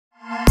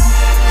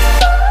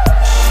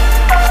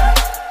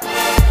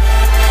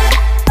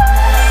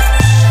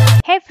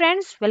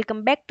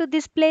welcome back to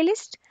this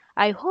playlist.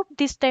 I hope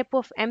this type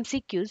of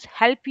MCQs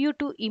help you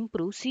to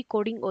improve C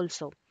coding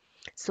also.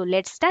 So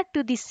let's start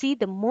to see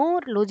the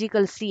more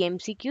logical C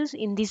MCQs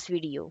in this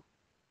video.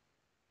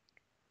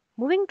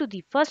 Moving to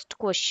the first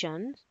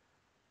question,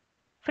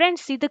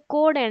 friends, see the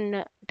code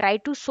and try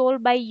to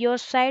solve by your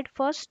side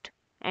first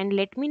and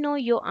let me know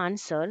your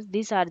answers.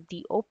 These are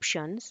the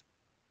options.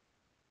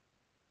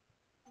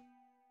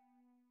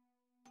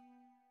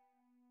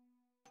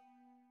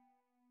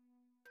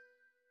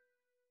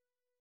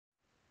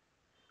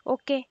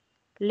 Okay,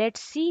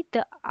 let's see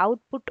the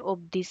output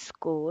of this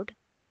code.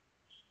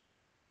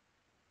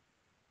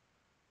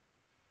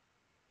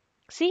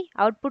 See,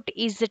 output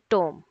is a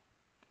Tom.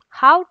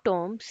 How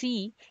Tom?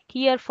 See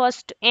here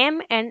first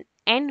m and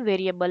n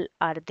variable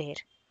are there.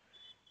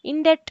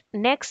 In that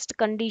next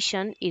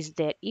condition is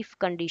there if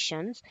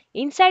conditions.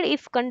 Inside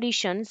if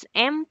conditions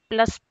m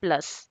plus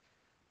plus.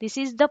 This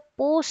is the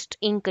post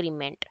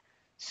increment.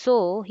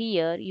 So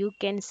here you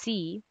can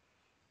see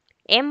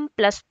m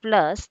plus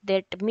plus,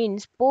 that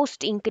means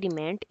post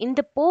increment. In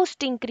the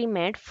post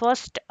increment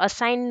first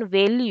assign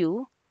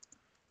value,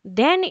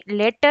 then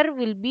later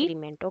will be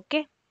increment.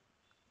 Okay.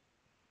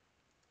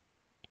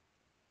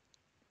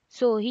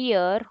 So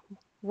here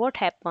what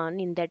happen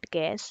in that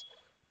case?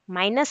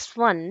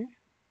 -1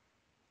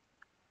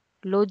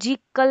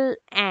 logical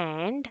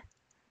and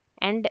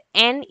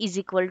n is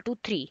equal to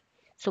 3.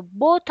 So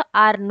both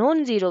are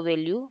non-zero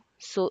value.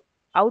 So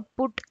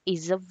output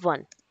is a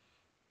 1.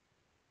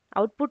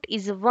 Output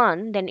is a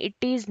 1, then it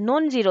is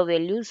non-zero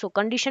value. So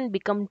condition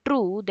become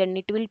true, then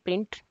it will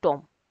print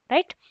Tom.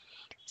 Right?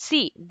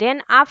 See,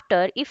 then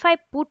after if I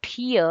put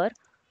here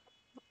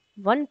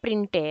one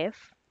printf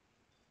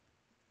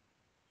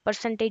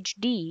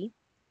 %d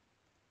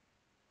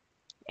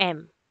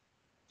m.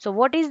 So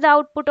what is the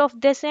output of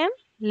this m?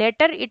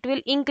 Later it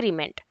will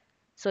increment.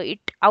 So it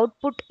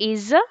output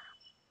is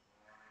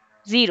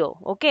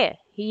 0. Okay.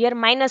 Here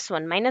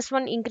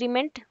 -1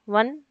 increment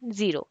 1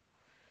 0.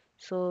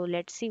 So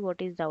let's see what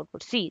is the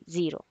output. See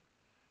 0.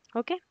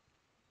 Okay.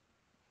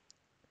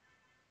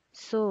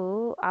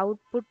 So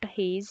output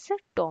is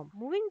Tom.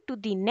 Moving to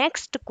the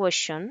next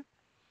question.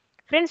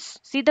 Friends,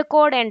 see the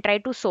code and try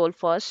to solve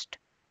first.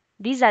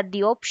 These are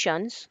the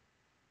options.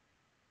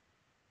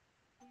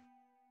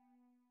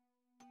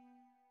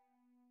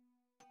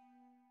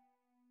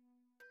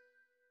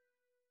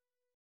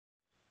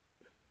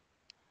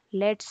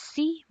 Let's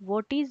see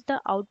what is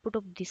the output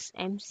of this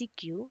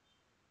MCQ.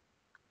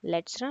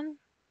 Let's run.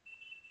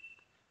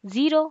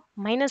 0,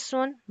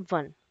 -1,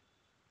 1.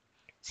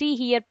 See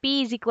here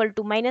P is equal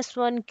to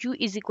 -1, Q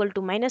is equal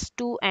to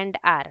 -2 and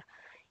R.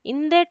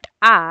 In that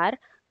R,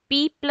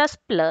 P plus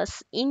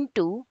plus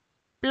into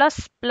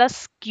plus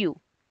plus Q.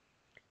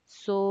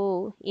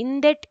 So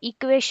in that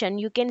equation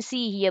you can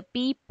see here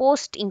P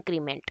post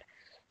increment.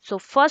 So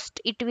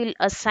first it will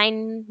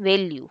assign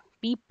value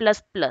P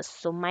plus plus.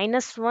 So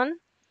 -1.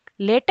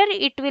 Later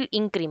it will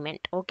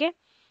increment. Okay.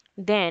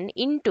 Then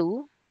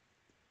into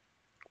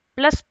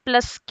plus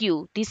plus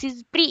Q. This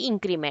is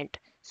pre-increment.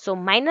 So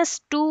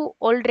 -2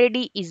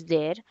 already is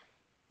there.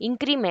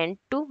 Increment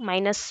to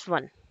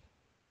 -1.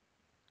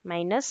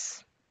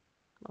 Minus,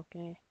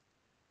 okay,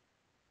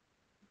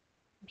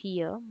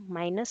 here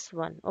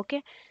 -1.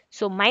 Okay.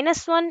 So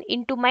 -1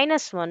 into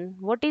 -1.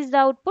 What is the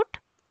output?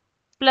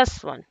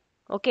 +1.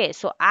 Okay.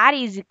 So R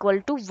is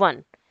equal to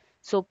 1.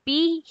 So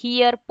P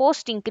here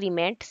post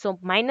increment. So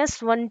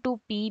 -1 to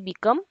P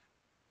become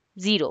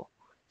 0.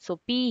 So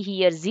P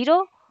here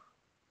 0.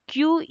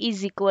 Q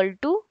is equal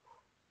to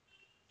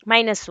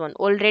 -1.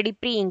 Already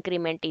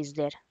pre-increment is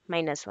there.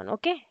 -1.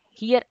 Okay.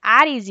 Here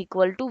R is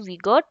equal to, we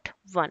got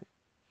 1.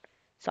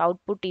 So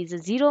output is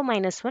 0,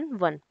 -1,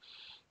 1.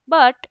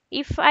 But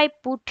if I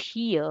put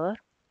here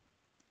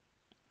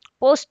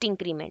post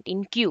increment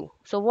in Q,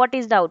 so what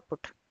is the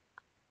output?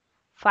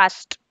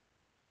 Fast.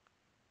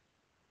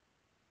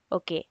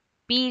 Okay.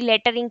 P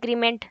later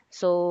increment.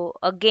 So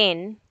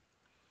again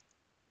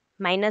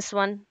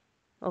 -1.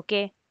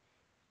 Okay.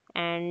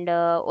 And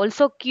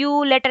also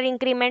Q later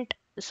increment.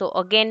 So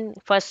again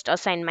first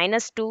assign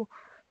 -2.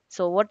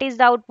 So what is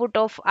the output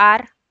of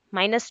R?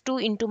 -2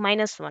 into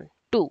 -1,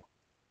 2.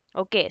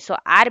 Okay, so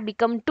R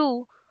become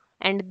 2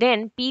 and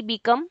then P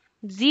become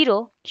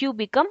 0, Q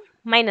become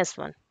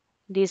 -1.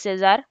 This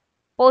is our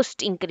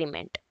post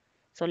increment.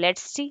 So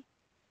let's see.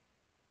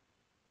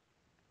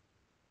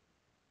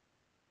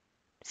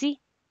 See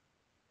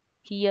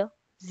here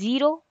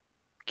 0,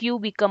 Q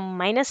become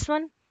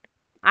 -1,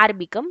 R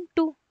become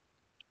 2.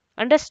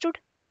 Understood?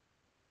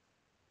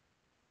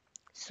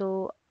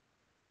 So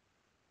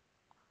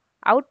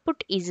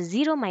output is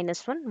 0,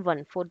 -1,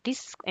 1 for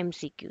this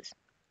MCQs.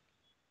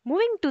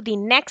 Moving to the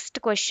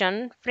next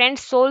question,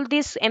 friends, solve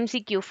this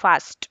MCQ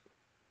fast.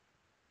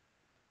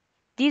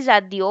 These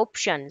are the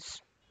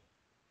options.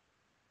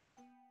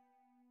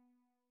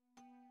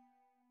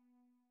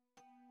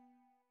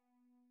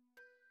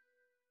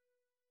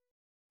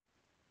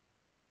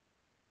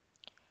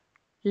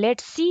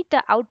 Let's see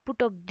the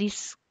output of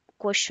this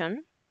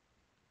question.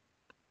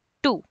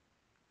 2.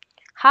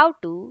 How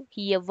to?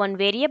 Here one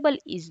variable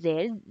is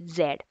there,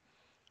 z.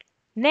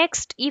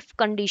 Next, if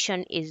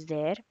condition is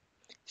there.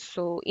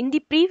 So in the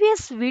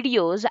previous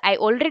videos, I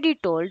already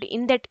told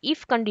in that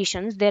if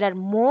conditions there are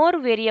more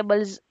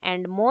variables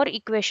and more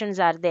equations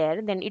are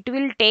there, then it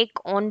will take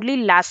only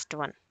last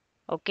one.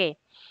 Okay.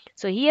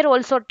 So here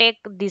also take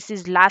this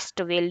is last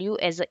value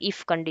as a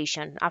if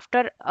condition.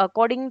 After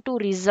according to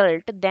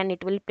result, then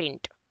it will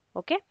print.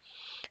 Okay.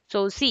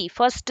 So see,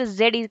 first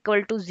z is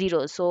equal to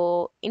 0.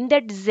 So in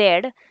that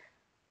z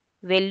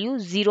value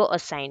 0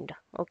 assigned.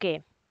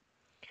 Okay.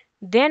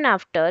 Then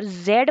after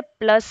z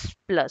plus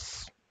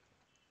plus.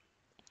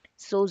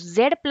 So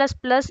z plus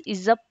plus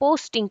is a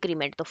post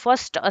increment. The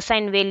first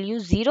assign value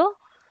 0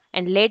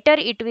 and later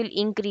it will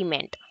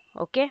increment.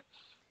 Okay.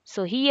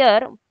 So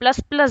here plus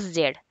plus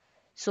z.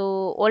 So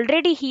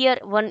already here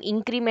one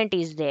increment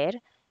is there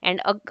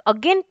and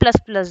again plus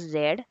plus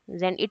z,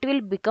 then it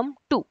will become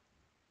 2.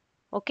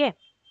 Okay.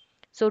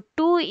 So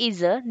 2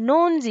 is a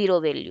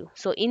non-zero value.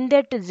 So in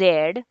that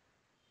z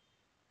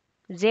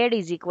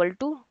is equal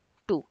to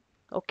 2.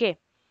 Okay.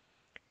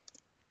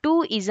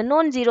 2 is a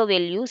non-zero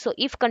value. So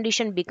if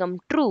condition become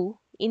true,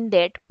 in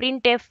that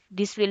printf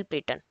this will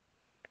return.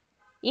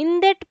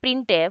 In that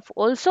printf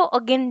also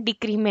again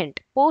decrement,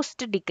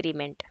 post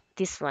decrement,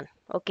 this one.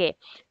 Okay.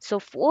 So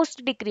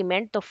post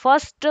decrement, the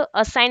first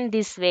assign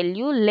this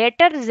value,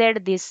 later z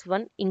this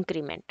one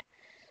increment.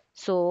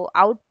 So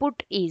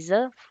output is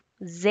a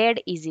z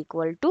is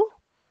equal to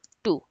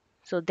 2.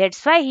 So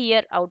that's why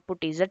here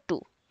output is a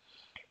 2.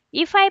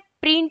 If I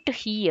print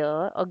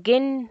here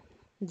again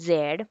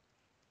z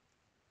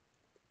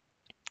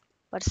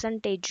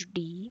percentage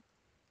d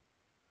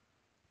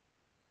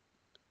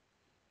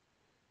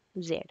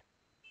z.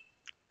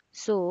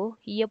 So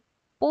here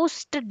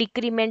post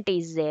decrement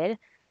is there.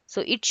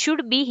 So it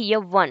should be here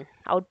 1.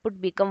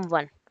 Output become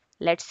 1.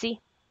 Let's see.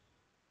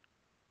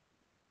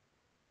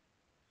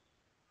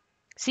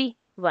 See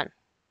 1.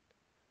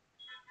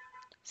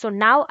 So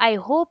now I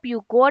hope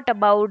you got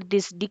about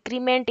this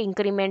decrement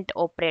increment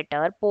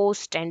operator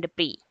post and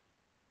pre.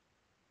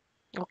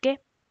 Okay.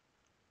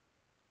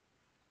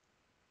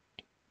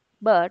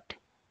 But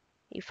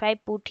if I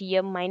put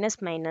here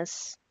minus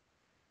minus,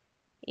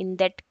 in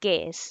that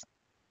case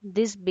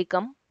this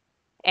become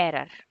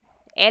error.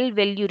 L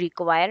value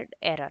required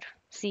error.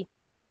 See.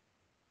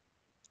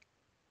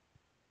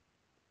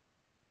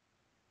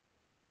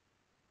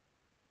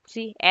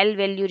 See, L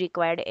value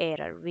required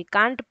error. We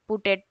can't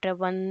put it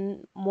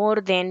one more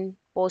than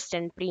post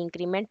and pre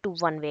increment to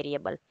one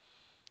variable.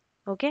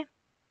 Okay.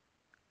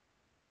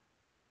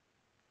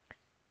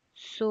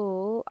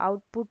 So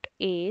output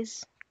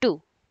is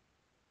 2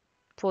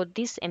 for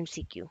this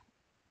MCQ.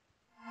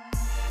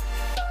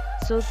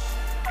 So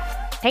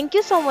thank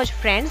you so much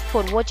friends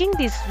for watching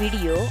this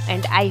video,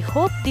 and I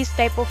hope this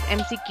type of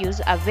MCQs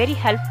are very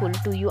helpful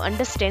to you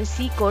understand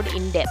C code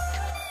in depth.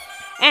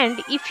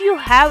 And if you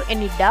have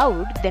any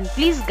doubt, then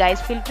please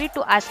guys feel free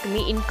to ask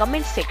me in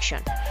comment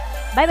section.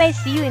 Bye bye,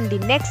 see you in the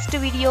next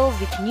video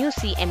with new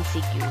C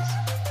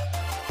MCQs.